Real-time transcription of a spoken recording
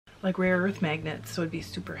like rare earth magnets, so it'd be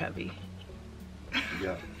super heavy.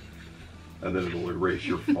 Yeah. And then it'll erase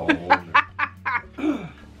your phone.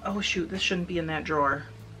 Oh shoot, this shouldn't be in that drawer.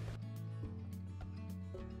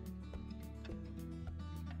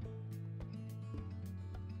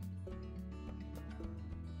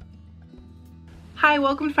 Hi,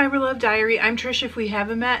 welcome to Fiber Love Diary. I'm Trish if we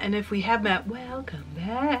haven't met, and if we have met, welcome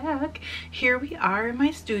back. Here we are in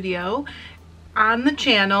my studio on the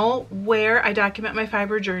channel where I document my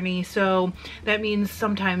fiber journey. So that means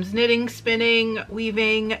sometimes knitting, spinning,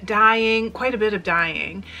 weaving, dyeing, quite a bit of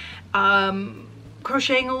dyeing,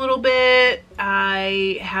 crocheting a little bit.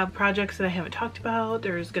 I have projects that I haven't talked about.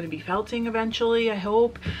 There's going to be felting eventually, I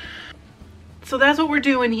hope. So that's what we're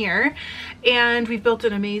doing here, and we've built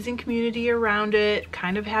an amazing community around it.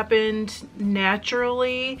 Kind of happened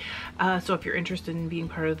naturally. So if you're interested in being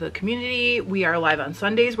part of the community, we are live on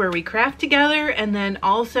Sundays where we craft together, and then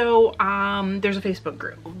also there's a Facebook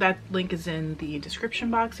group. That link is in the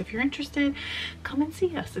description box. If you're interested, come and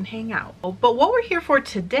see us and hang out. But what we're here for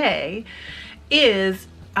today is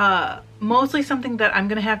mostly something that I'm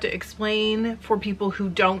gonna have to explain for people who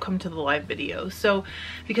don't come to the live videos. So,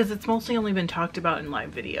 because it's mostly only been talked about in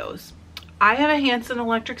live videos. I have a Hansen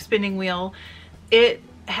electric spinning wheel. It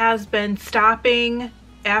has been stopping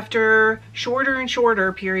after shorter and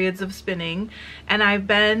shorter periods of spinning, and I've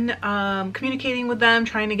been communicating with them,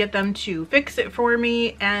 trying to get them to fix it for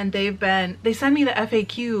me, and they send me the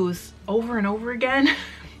FAQs over and over again.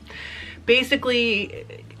 Basically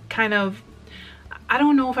kind of, I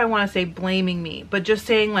don't know if I want to say blaming me, but just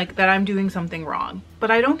saying like that I'm doing something wrong. But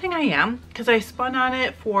I don't think I am, because I spun on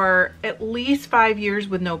it for at least 5 years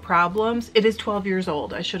with no problems. It is 12 years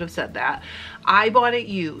old. I should have said that. I bought it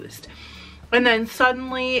used. And then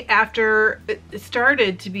suddenly after it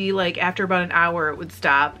started to be like after about an hour it would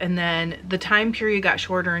stop, and then the time period got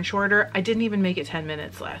shorter and shorter. I didn't even make it 10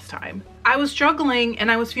 minutes last time. I was struggling and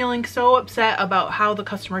I was feeling so upset about how the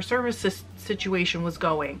customer service situation was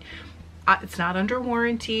going. It's not under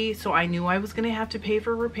warranty, so I knew I was going to have to pay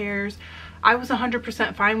for repairs. I was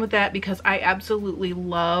 100% fine with that because I absolutely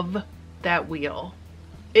love that wheel.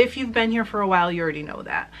 If you've been here for a while, you already know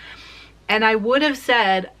that. And I would have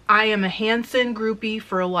said I am a Hansen groupie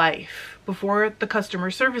for life before the customer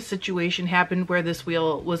service situation happened where this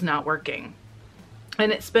wheel was not working.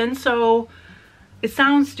 And it's been so, it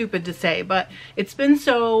sounds stupid to say, but it's been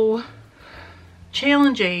so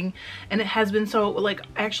challenging, and it has been so like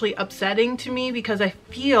actually upsetting to me because I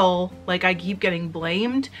feel like I keep getting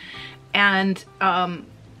blamed, and I'm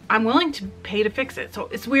willing to pay to fix it. So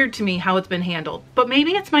it's weird to me how it's been handled, but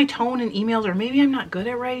maybe it's my tone in emails, or maybe I'm not good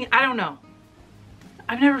at writing. I don't know.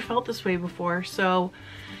 I've never felt this way before, so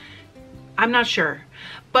I'm not sure.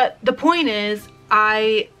 But the point is,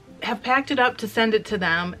 I have packed it up to send it to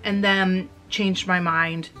them and then changed my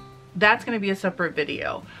mind. That's going to be a separate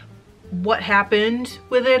video. What happened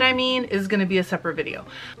with it, I mean, is going to be a separate video.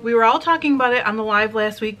 We were all talking about it on the live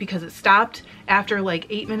last week because it stopped after like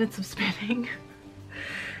 8 minutes of spinning.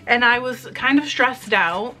 And I was kind of stressed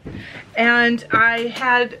out, and I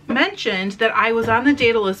had mentioned that I was on the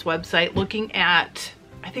Daedalus website looking at,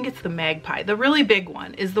 I think it's the Magpie. The really big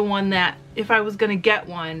one is the one that if I was going to get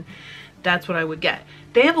one, that's what I would get.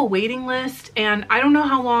 They have a waiting list, and I don't know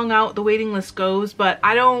how long out the waiting list goes, but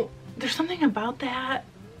there's something about that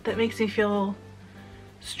makes me feel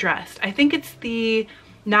stressed. I think it's the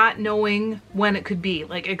not knowing when it could be.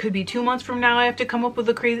 Like, it could be 2 months from now I have to come up with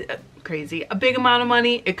a big amount of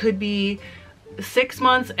money. It could be 6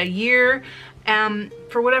 months, a year.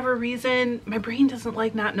 For whatever reason, my brain doesn't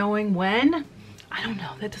like not knowing when. I don't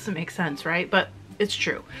know, that doesn't make sense, right? But it's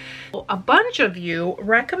true. A bunch of you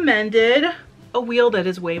recommended a wheel that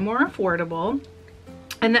is way more affordable,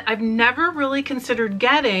 and that I've never really considered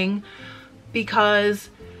getting because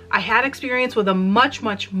I had experience with a much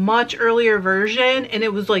earlier version, and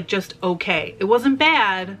it was like just okay. It wasn't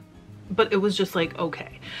bad, but it was just like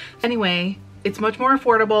okay. Anyway, it's much more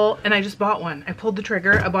affordable, and I just bought one. I pulled the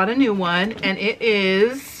trigger. I bought a new one, and it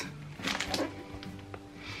is,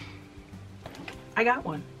 I got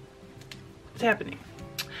one. It's happening.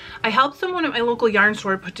 I helped someone at my local yarn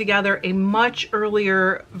store put together a much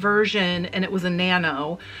earlier version, and it was a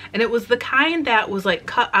nano, and it was the kind that was like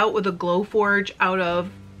cut out with a glow forge out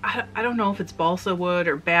of, I don't know if it's balsa wood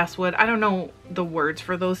or basswood. I don't know the words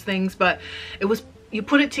for those things, but it was, you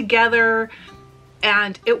put it together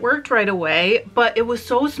and it worked right away, but it was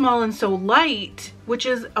so small and so light, which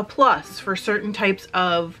is a plus for certain types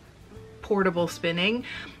of portable spinning.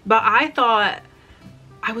 But I thought,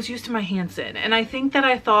 I was used to my Hansen, and I think that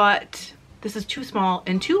I thought this is too small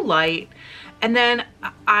and too light. And then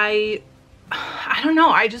I I don't know,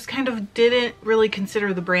 I just kind of didn't really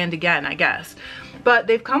consider the brand again, I guess. But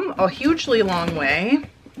they've come a hugely long way.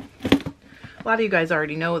 A lot of you guys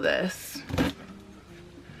already know this.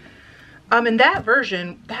 And that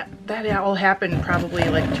version, that all happened probably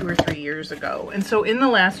like 2 or 3 years ago. And so in the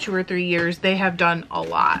last 2 or 3 years, they have done a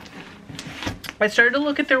lot. I started to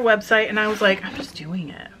look at their website and I was like, I'm just doing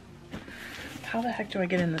it. How the heck do I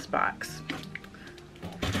get in this box?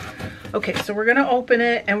 Okay, so we're gonna open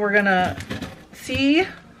it and we're gonna see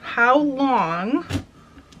how long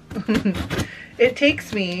it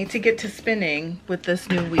takes me to get to spinning with this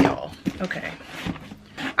new wheel. Okay.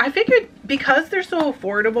 I figured because they're so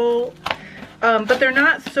affordable, but they're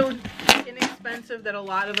not so inexpensive that a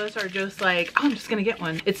lot of us are just like, oh, I'm just gonna get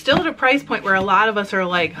one. It's still at a price point where a lot of us are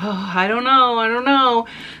like, oh, I don't know.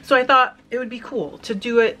 So I thought it would be cool to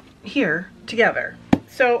do it here together.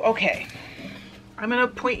 So, okay, I'm gonna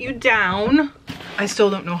point you down. I still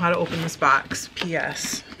don't know how to open this box,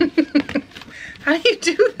 P.S. How do you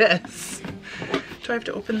do this? Do I have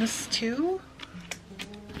to open this too?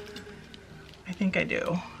 I think I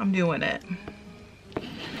do. I'm doing it.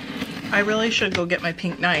 I really should go get my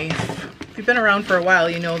pink knife. If you've been around for a while,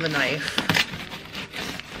 you know the knife.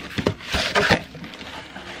 Okay.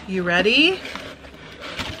 You ready?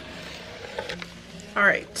 All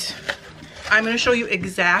right. I'm going to show you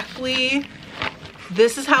exactly.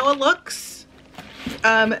 This is how it looks.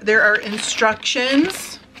 There are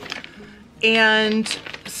instructions and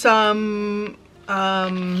some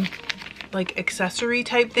like accessory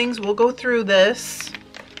type things. We'll go through this.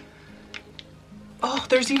 Oh,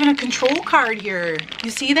 there's even a control card here.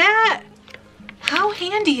 You see that? How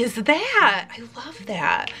handy is that? I love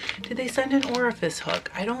that. Did they send an orifice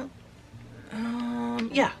hook? I don't,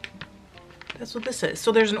 yeah, that's what this is.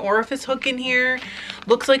 So there's an orifice hook in here.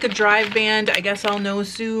 Looks like a drive band. I guess I'll know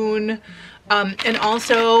soon. And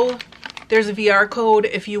also there's a VR code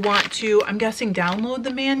if you want to, I'm guessing, download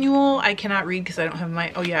the manual. I cannot read because I don't have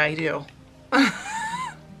my, oh yeah, I do.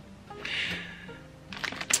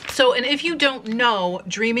 So, and if you don't know,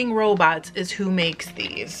 Dreaming Robots is who makes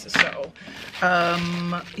these. So,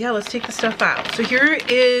 yeah, let's take the stuff out. So here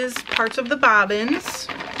is parts of the bobbins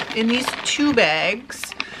in these 2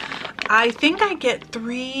 bags. I think I get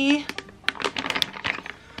 3.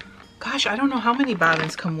 Gosh, I don't know how many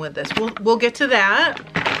bobbins come with this. We'll get to that.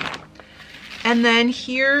 And then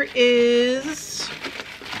here is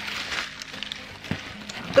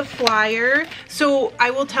the flyer. So I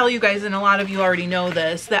will tell you guys, and a lot of you already know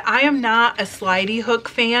this, that I am not a slidey hook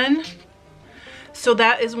fan. So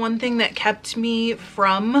that is one thing that kept me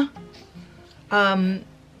from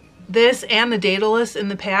this and the Daedalus in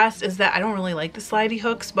the past, is that I don't really like the slidey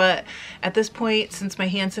hooks. But at this point, since my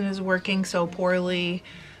Hansen is working so poorly,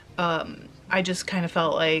 I just kind of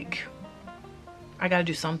felt like I gotta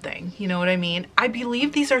do something, you know what I mean? I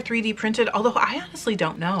believe these are 3D printed, although I honestly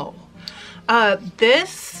don't know.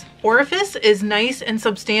 This orifice is nice and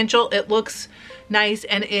substantial. It looks nice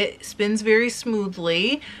and it spins very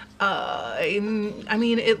smoothly. I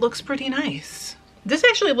mean, it looks pretty nice. This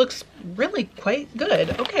actually looks really quite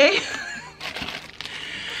good. Okay.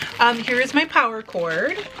 Here is my power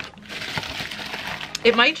cord.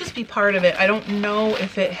 It might just be part of it. I don't know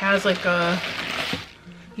if it has like a,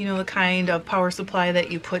 you know, the kind of power supply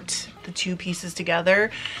that you put the 2 pieces together.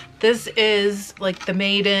 This is like the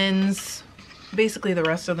maidens, basically the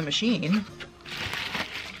rest of the machine.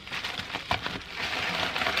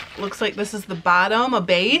 Looks like this is the bottom, a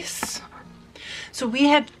base. So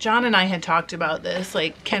John and I had talked about this,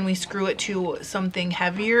 like, can we screw it to something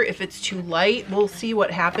heavier if it's too light? We'll see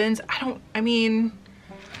what happens. I mean,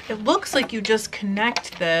 it looks like you just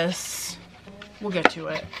connect this. We'll get to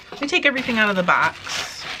it. Let me take everything out of the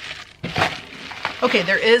box. Okay,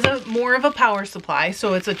 there is more of a power supply.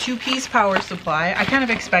 So it's a 2-piece power supply. I kind of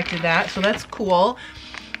expected that, so that's cool.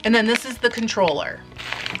 And then this is the controller.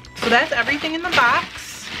 So that's everything in the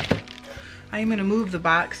box. I'm gonna move the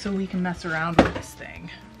box so we can mess around with this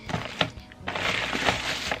thing.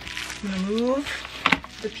 I'm gonna move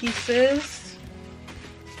the pieces.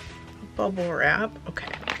 Bubble wrap, okay.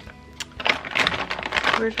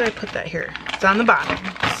 Where did I put that here? It's on the bottom.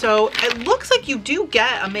 So it looks like you do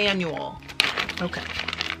get a manual. Okay.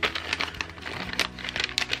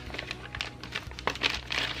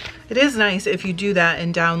 It is nice if you do that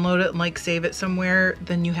and download it and like save it somewhere,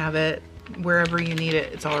 then you have it wherever you need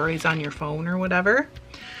it. It's always on your phone or whatever.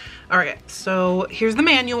 All right, so here's the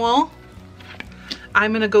manual.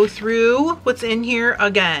 I'm gonna go through what's in here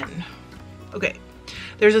again. Okay,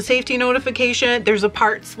 there's a safety notification. There's a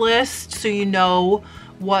parts list so you know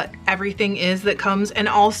what everything is that comes. And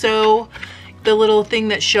also the little thing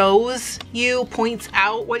that shows you, points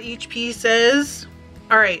out what each piece is.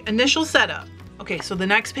 All right, initial setup. Okay, so the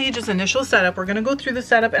next page is initial setup. We're gonna go through the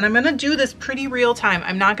setup and I'm gonna do this pretty real time.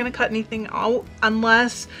 I'm not gonna cut anything out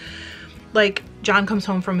unless like John comes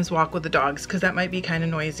home from his walk with the dogs, because that might be kind of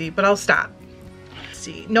noisy, but I'll stop. Let's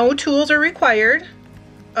see, no tools are required.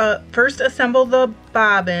 First assemble the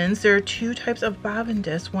bobbins. There are two types of bobbin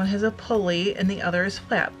disc. One has a pulley and the other is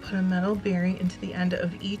flat. Put a metal bearing into the end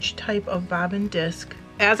of each type of bobbin disc.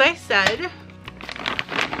 As I said,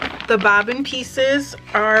 the bobbin pieces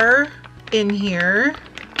are in here.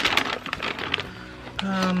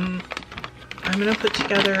 I'm gonna put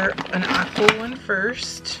together an aqua one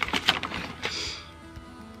first.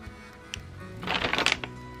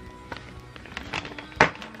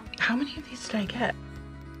 How many of these did I get?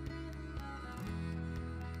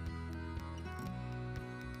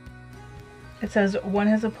 It says one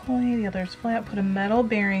has a pulley, the other is flat. Put a metal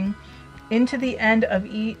bearing into the end of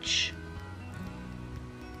each.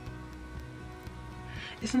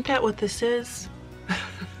 Isn't that what this is?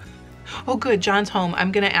 Oh good, John's home.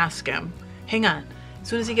 I'm gonna ask him. Hang on, as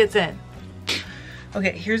soon as he gets in.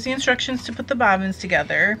 Okay, here's the instructions to put the bobbins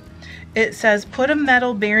together. It says put a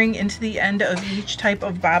metal bearing into the end of each type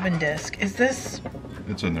of bobbin disc. Is this?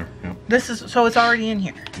 It's in there, yeah. This is, so it's already in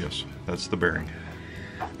here? Yes, that's the bearing.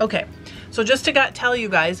 Okay, so just to tell you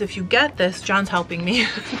guys, if you get this, John's helping me.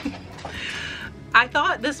 I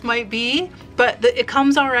thought this might be, but it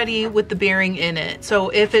comes already with the bearing in it. So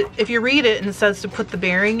if you read it and it says to put the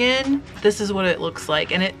bearing in, this is what it looks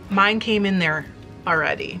like. And mine came in there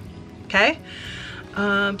already, okay?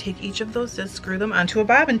 Take each of those discs, screw them onto a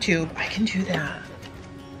bobbin tube. I can do that.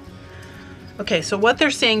 Okay, so what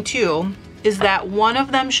they're saying too is that one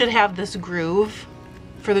of them should have this groove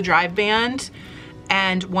for the drive band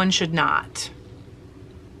and one should not.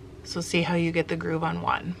 So see how you get the groove on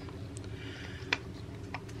one.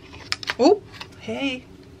 Oh, hey.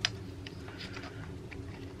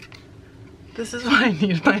 This is what I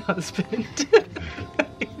need my husband.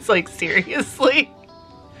 He's like, seriously?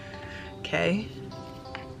 Okay.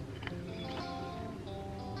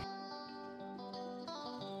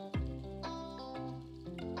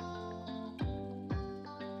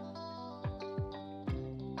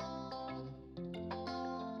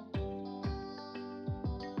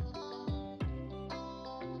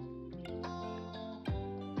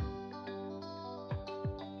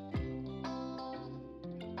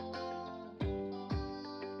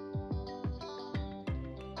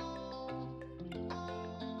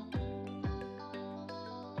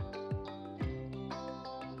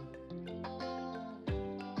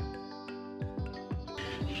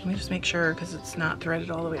 Let me just make sure because it's not threaded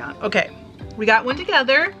all the way on. Okay, we got one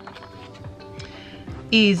together.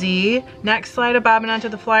 Easy. Next, slide a bobbin onto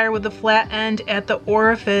the flyer with the flat end at the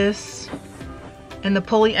orifice and the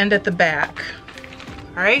pulley end at the back.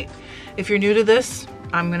 All right, if you're new to this,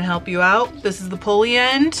 I'm gonna help you out. This is the pulley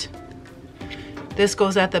end. This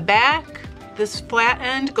goes at the back. This flat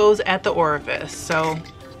end goes at the orifice. So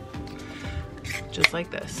just like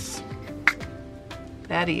this.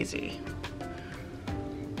 That easy.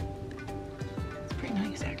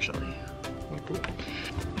 Actually.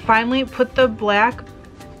 Finally, put the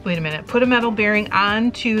put a metal bearing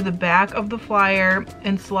onto the back of the flyer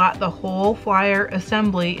and slot the whole flyer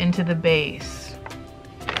assembly into the base.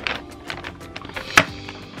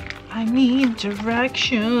 I need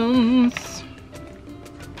directions.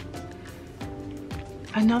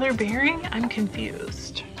 Another bearing? I'm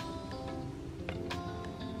confused.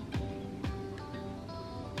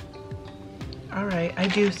 All right, I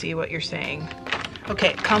do see what you're saying.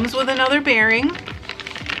 Okay, comes with another bearing.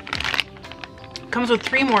 Comes with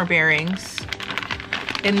 3 more bearings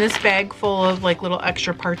in this bag full of like little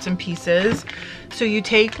extra parts and pieces. So you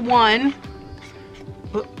take one,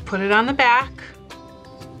 put it on the back,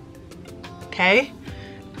 okay?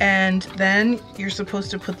 And then you're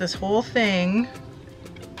supposed to put this whole thing,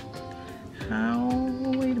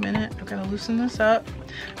 wait a minute, I've gotta loosen this up.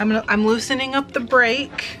 I'm loosening up the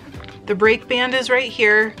brake. The brake band is right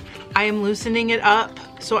here. I am loosening it up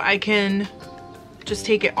so I can just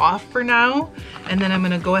take it off for now. And then I'm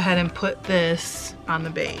gonna go ahead and put this on the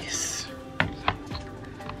base.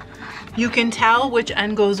 You can tell which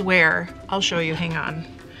end goes where. I'll show you, hang on.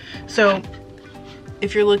 So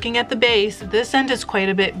if you're looking at the base, this end is quite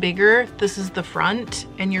a bit bigger. This is the front,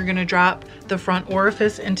 and you're gonna drop the front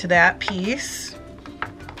orifice into that piece.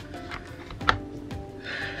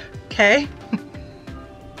 Okay.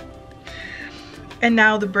 And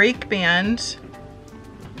now the brake band,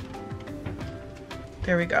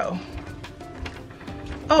 there we go.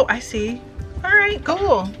 Oh, I see. All right,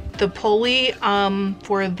 cool. the pulley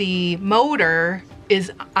for the motor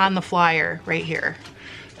is on the flyer right here.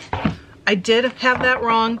 I did have that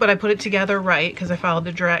wrong, but I put it together right because I followed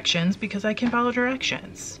the directions, because I can follow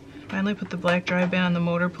directions. Finally put the black drive band on the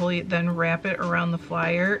motor pulley, then wrap it around the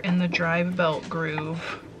flyer in the drive belt groove.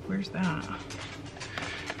 Where's that?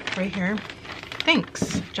 Right here.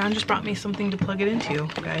 Thanks. John just brought me something to plug it into,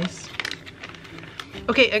 guys.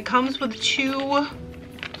 Okay, it comes with two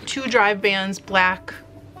drive bands, black,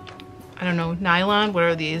 I don't know, nylon. What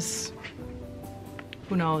are these?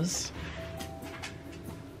 Who knows?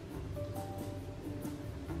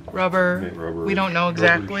 Rubber. Rubber. We don't know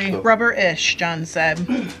exactly. Rubber-ish, John said.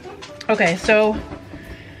 Okay, so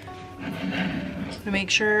to make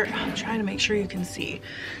sure, I'm trying to make sure you can see.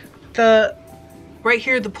 Right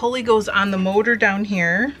here, the pulley goes on the motor down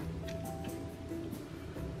here.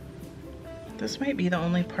 This might be the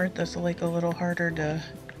only part that's like a little harder to...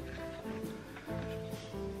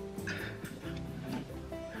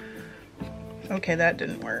 Okay, that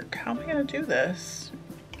didn't work. How am I gonna do this?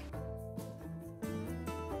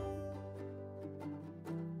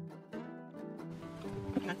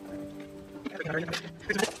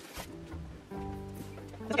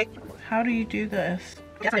 How do you do this?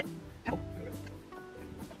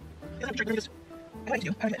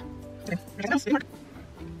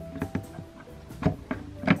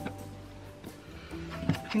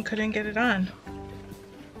 And couldn't get it on.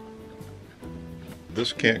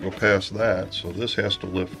 This can't go past that, so this has to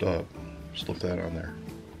lift up. Slip that on there.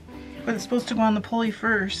 But it's supposed to go on the pulley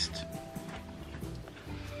first.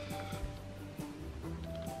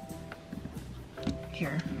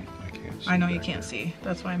 Here. I know you can't see.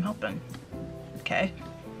 That's why I'm helping. Okay.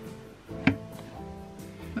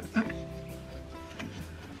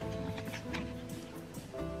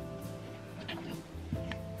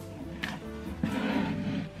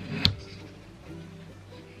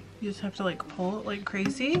 You just have to like pull it like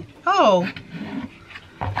crazy. Oh!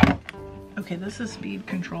 Okay, this is speed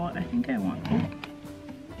control. I think I want... Oh.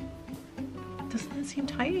 Doesn't that seem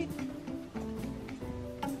tight?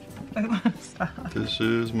 I want to stop. This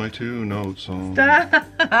is my 2-note song. Stop!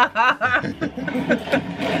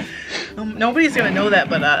 Nobody's gonna know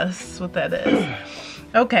that but us, what that is.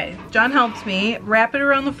 Okay, John helps me. Wrap it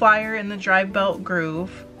around the flyer in the drive belt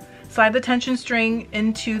groove. Slide the tension string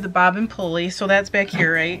into the bobbin pulley. So that's back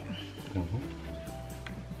here, right?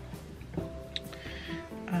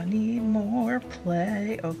 I need more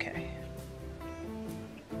play. Okay.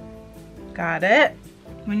 Got it.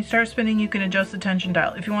 When you start spinning, you can adjust the tension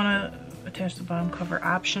dial. If you want to attach the bottom cover,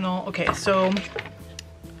 optional. Okay, so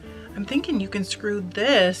I'm thinking you can screw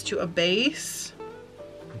this to a base.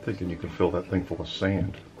 I'm thinking you can fill that thing full of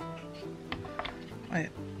sand.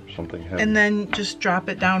 Something heavy. And then just drop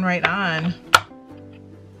it down right on.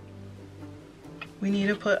 We need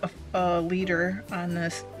to put a leader on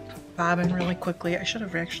this bobbin really quickly. I should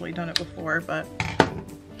have actually done it before, but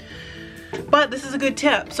this is a good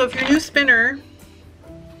tip. So if you're a new spinner,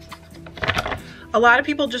 a lot of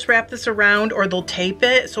people just wrap this around or they'll tape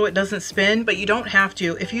it so it doesn't spin, but you don't have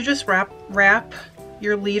to. If you just wrap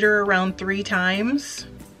your leader around 3 times,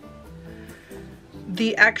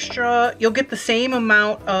 the extra, you'll get the same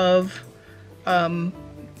amount of,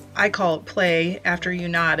 I call it play after you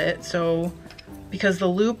knot it. So, because the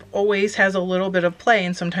loop always has a little bit of play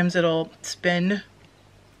and sometimes it'll spin.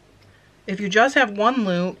 If you just have 1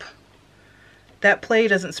 loop, that play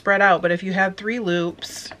doesn't spread out, but if you have 3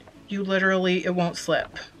 loops, you literally, it won't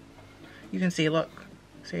slip. You can see, look,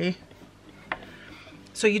 see?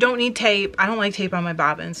 So you don't need tape. I don't like tape on my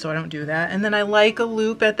bobbins, so I don't do that. And then I like a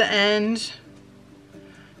loop at the end.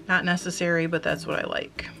 Not necessary, but that's what I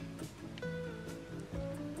like.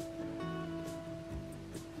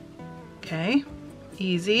 Okay,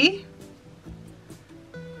 easy.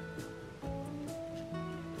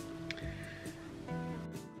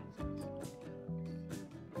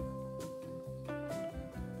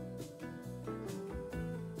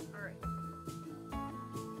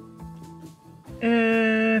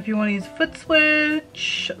 If you want to use a foot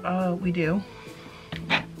switch, we do.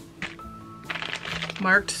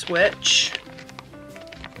 Marked switch.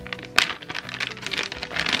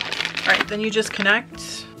 All right, then you just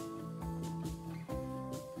connect.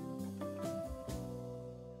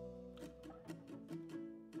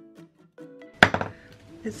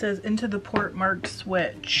 It says into the port marked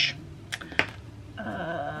switch.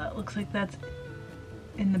 Looks like that's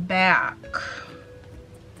in the back.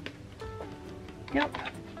 Yep.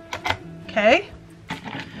 Okay.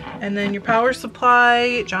 And then your power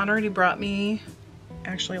supply, John already brought me.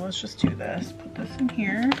 Actually, let's just do this. Put this in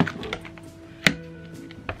here.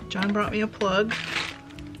 John brought me a plug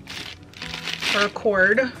or a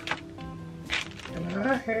cord.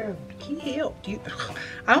 I have. Can't help.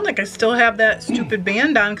 I don't think I still have that stupid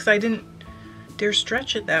band on because I didn't dare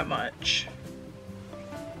stretch it that much.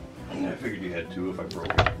 I figured you had 2 if I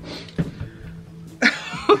broke it.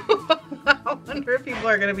 I wonder if people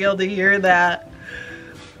are going to be able to hear that.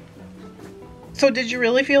 So did you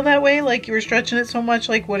really feel that way? Like you were stretching it so much?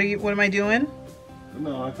 Like what am I doing?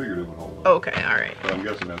 No, I figured it would hold up. Okay, all right. But I'm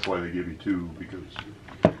guessing that's why they give you 2,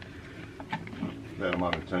 because that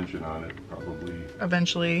amount of tension on it probably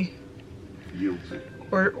Eventually yields it.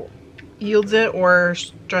 or yields it or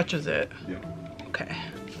stretches it. Yeah. Okay.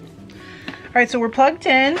 All right, so we're plugged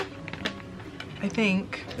in. I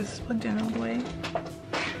think. Is this plugged in all the way?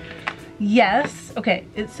 Yes. Okay,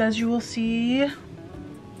 it says you will see.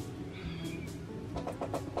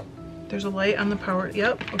 There's a light on the power.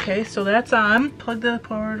 Yep. Okay, so that's on. Plug the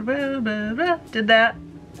power. Blah, blah, blah. Did that.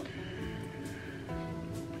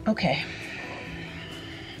 Okay.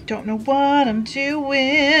 Don't know what I'm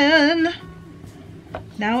doing.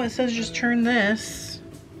 Now it says just turn this.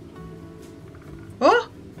 Oh!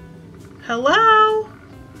 Hello?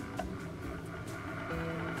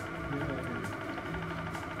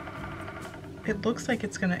 It looks like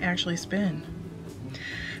it's gonna actually spin.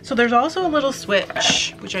 So there's also a little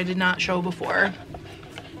switch, which I did not show before.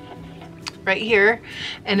 Right here,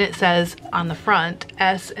 and it says on the front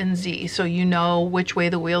S and Z, so you know which way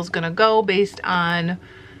the wheel's gonna go based on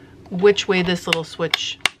which way this little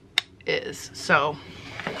switch is. So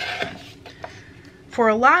for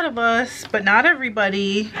a lot of us, but not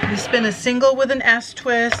everybody, we spin a single with an S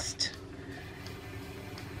twist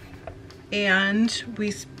and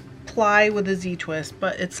we ply with a Z twist,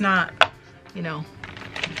 but it's not, you know,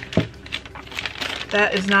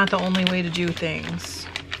 that is not the only way to do things.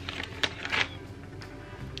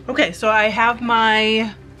 Okay, so I have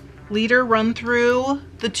my leader run through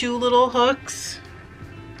the 2 little hooks.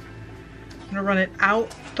 I'm gonna run it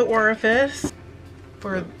out the orifice.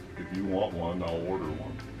 For If you want one, I'll order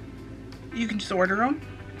one. You can just order them?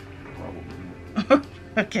 Probably.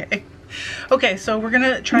 Okay. Okay, so we're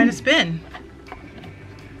gonna try to spin.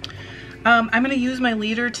 I'm gonna use my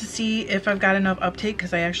leader to see if I've got enough uptake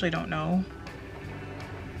because I actually don't know.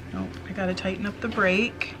 Nope, I gotta tighten up the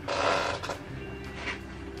brake.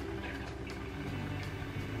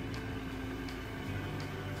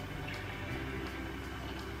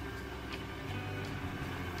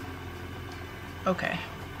 Okay.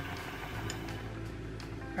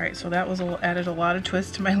 All right, so that was added a lot of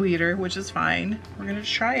twist to my leader, which is fine. We're gonna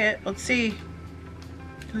try it. Let's see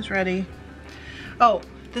who's ready. Oh,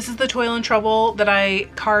 this is the Toil and Trouble that I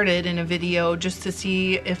carded in a video just to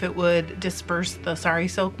see if it would disperse the sari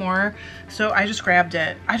silk more. So I just grabbed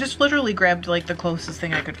it. I just literally grabbed like the closest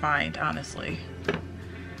thing I could find, honestly.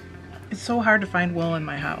 It's so hard to find wool in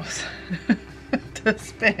my house to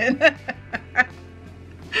spin.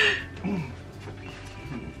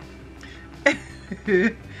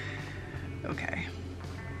 Okay.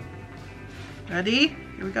 Ready?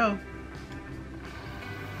 Here we go.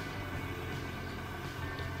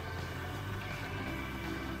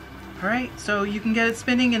 All right, so you can get it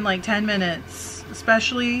spinning in like 10 minutes,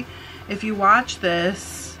 especially if you watch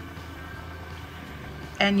this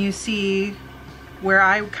and you see where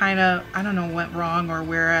I kind of, I don't know, went wrong or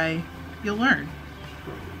where you'll learn.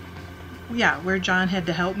 Yeah, where John had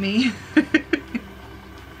to help me.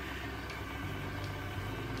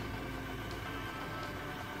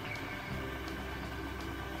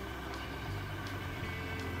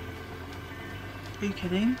 Are you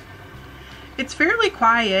kidding? It's fairly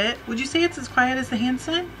quiet. Would you say it's as quiet as the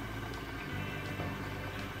Hansen?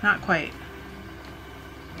 Not quite.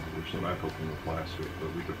 There's some echo from the plastic,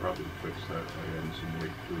 but we could probably fix that by adding some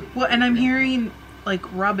weight to it. Well, and I'm hearing like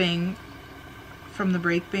rubbing from the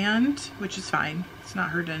brake band, which is fine. It's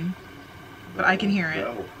not hurting, but I can hear it.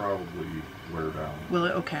 That'll probably wear down. Will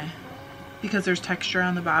it? Okay. Because there's texture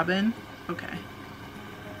on the bobbin? Okay.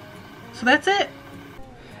 So that's it.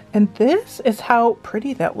 And this is how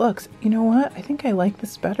pretty that looks. You know what? I think I like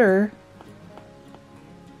this better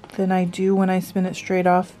than I do when I spin it straight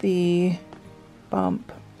off the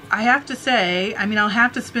bump. I have to say, I mean, I'll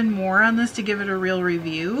have to spin more on this to give it a real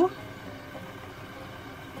review,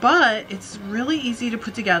 but it's really easy to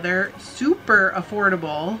put together, super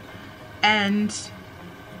affordable, and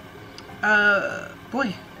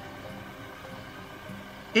boy,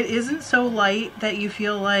 it isn't so light that you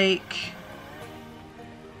feel like,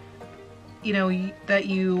 you know, it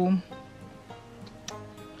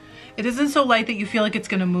isn't so light that you feel like it's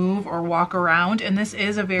gonna move or walk around, and this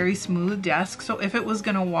is a very smooth desk, so if it was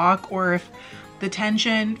gonna walk or if the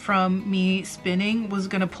tension from me spinning was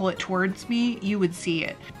gonna pull it towards me, you would see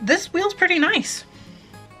it. This wheel's pretty nice,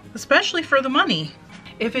 especially for the money.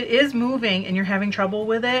 If it is moving and you're having trouble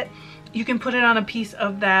with it, you can put it on a piece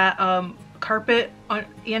of that carpet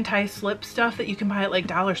anti-slip stuff that you can buy at like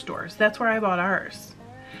dollar stores. That's where I bought ours.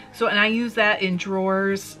 So, and I use that in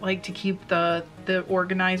drawers, like to keep the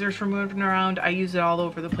organizers from moving around. I use it all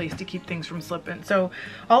over the place to keep things from slipping. So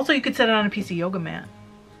also you could set it on a piece of yoga mat.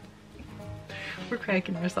 We're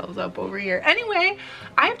cracking ourselves up over here. Anyway,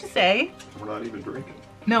 I have to say, we're not even drinking.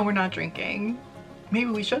 No, we're not drinking. Maybe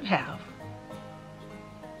we should have.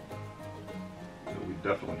 We'd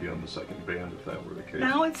definitely be on the second band if that were the case.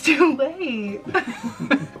 Now it's too late. That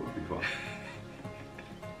would be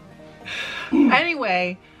fun.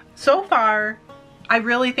 Anyway, so far, I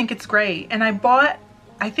really think it's great. And I bought,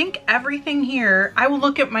 I think everything here, I will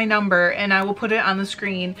look at my number and I will put it on the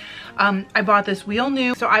screen. I bought this wheel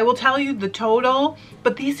new, so I will tell you the total,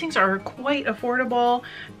 but these things are quite affordable.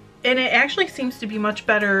 And it actually seems to be much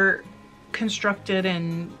better constructed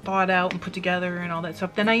and thought out and put together and all that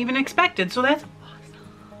stuff than I even expected. So that's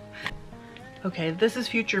awesome. Okay, this is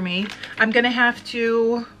future me. I'm gonna have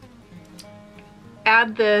to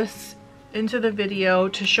add this into the video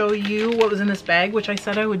to show you what was in this bag, which I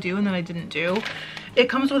said I would do and then I didn't do. It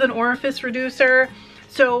comes with an orifice reducer.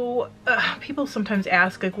 So people sometimes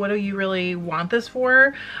ask, like, what do you really want this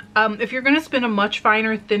for? If you're gonna spin a much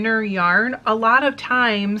finer, thinner yarn, a lot of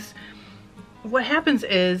times what happens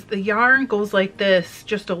is the yarn goes like this,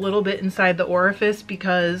 just a little bit inside the orifice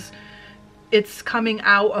because it's coming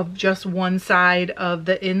out of just one side of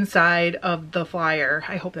the inside of the flyer.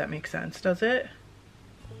 I hope that makes sense, does it?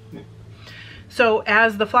 So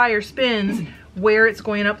as the flyer spins, where it's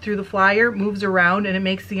going up through the flyer moves around and it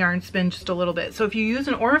makes the yarn spin just a little bit. So if you use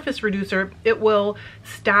an orifice reducer, it will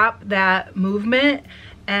stop that movement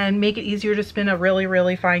and make it easier to spin a really,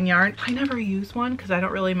 really fine yarn. I never use one because I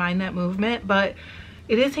don't really mind that movement, but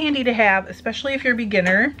it is handy to have, especially if you're a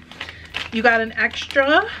beginner. You got an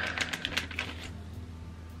extra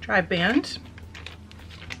drive band.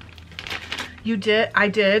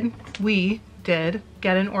 We did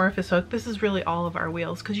get an orifice hook. This is really all of our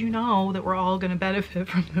wheels because you know that we're all going to benefit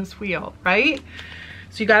from this wheel, right?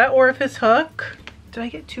 So you got an orifice hook. Did I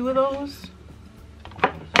get 2 of those?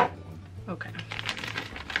 Okay.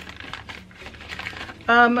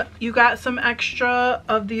 You got some extra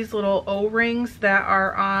of these little O-rings that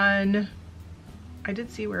are on, I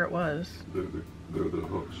did see where it was. They're the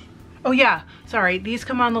hooks. Oh yeah, sorry. These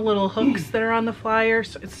come on the little hooks that are on the flyer,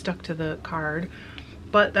 so it's stuck to the card.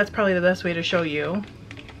 But that's probably the best way to show you.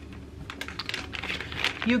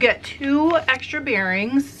 You get 2 extra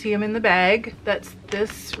bearings. See them in the bag. That's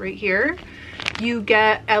this right here. You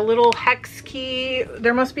get a little hex key.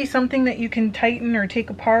 There must be something that you can tighten or take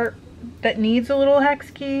apart that needs a little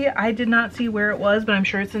hex key. I did not see where it was, but I'm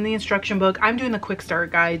sure it's in the instruction book. I'm doing the quick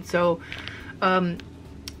start guide, so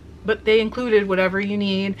but they included whatever you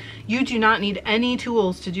need. You do not need any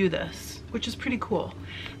tools to do this, which is pretty cool.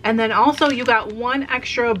 And then also you got 1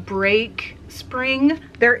 extra brake spring.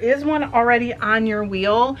 There is one already on your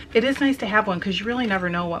wheel. It is nice to have one because you really never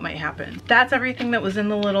know what might happen. That's everything that was in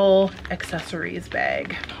the little accessories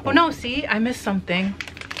bag. Oh no, see, I missed something.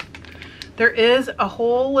 There is a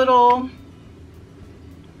whole little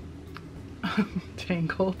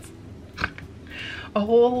tangled, a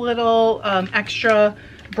whole little extra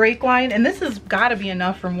brake line, and this has got to be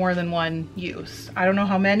enough for more than one use. I don't know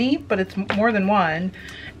how many, but it's more than one.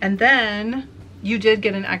 And then you did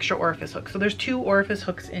get an extra orifice hook, so there's 2 orifice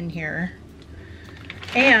hooks in here.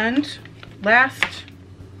 And last,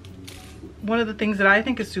 one of the things that I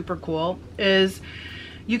think is super cool is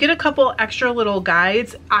you get a couple extra little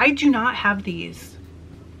guides. I do not have these.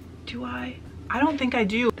 Do I? I don't think I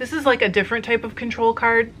do. This is like a different type of control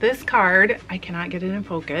card. This card, I cannot get it in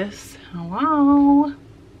focus. Hello?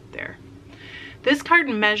 There. This card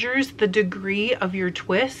measures the degree of your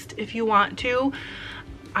twist if you want to.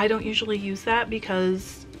 I don't usually use that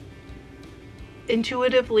because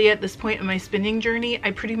intuitively at this point in my spinning journey,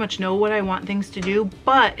 I pretty much know what I want things to do,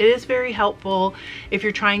 but it is very helpful if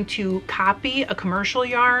you're trying to copy a commercial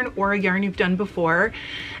yarn or a yarn you've done before.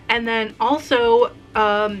 And then also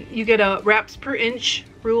you get a wraps per inch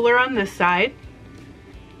ruler on this side.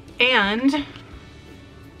 And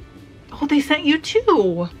oh, they sent you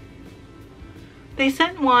 2. They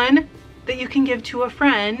sent one that you can give to a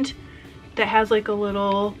friend that has like a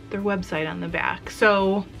little, their website on the back.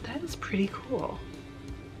 So that is pretty cool.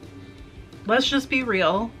 Let's just be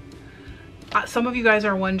real. Some of you guys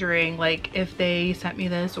are wondering like if they sent me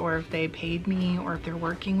this or if they paid me or if they're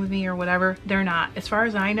working with me or whatever. They're not. As far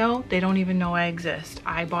as I know, they don't even know I exist.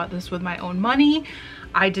 I bought this with my own money.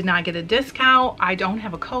 I did not get a discount. I don't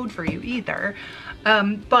have a code for you either.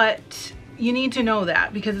 But you need to know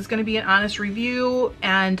that because it's going to be an honest review,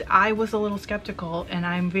 and I was a little skeptical and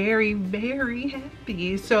I'm very, very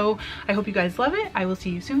happy. So I hope you guys love it. I will see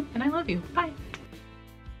you soon and I love you. Bye.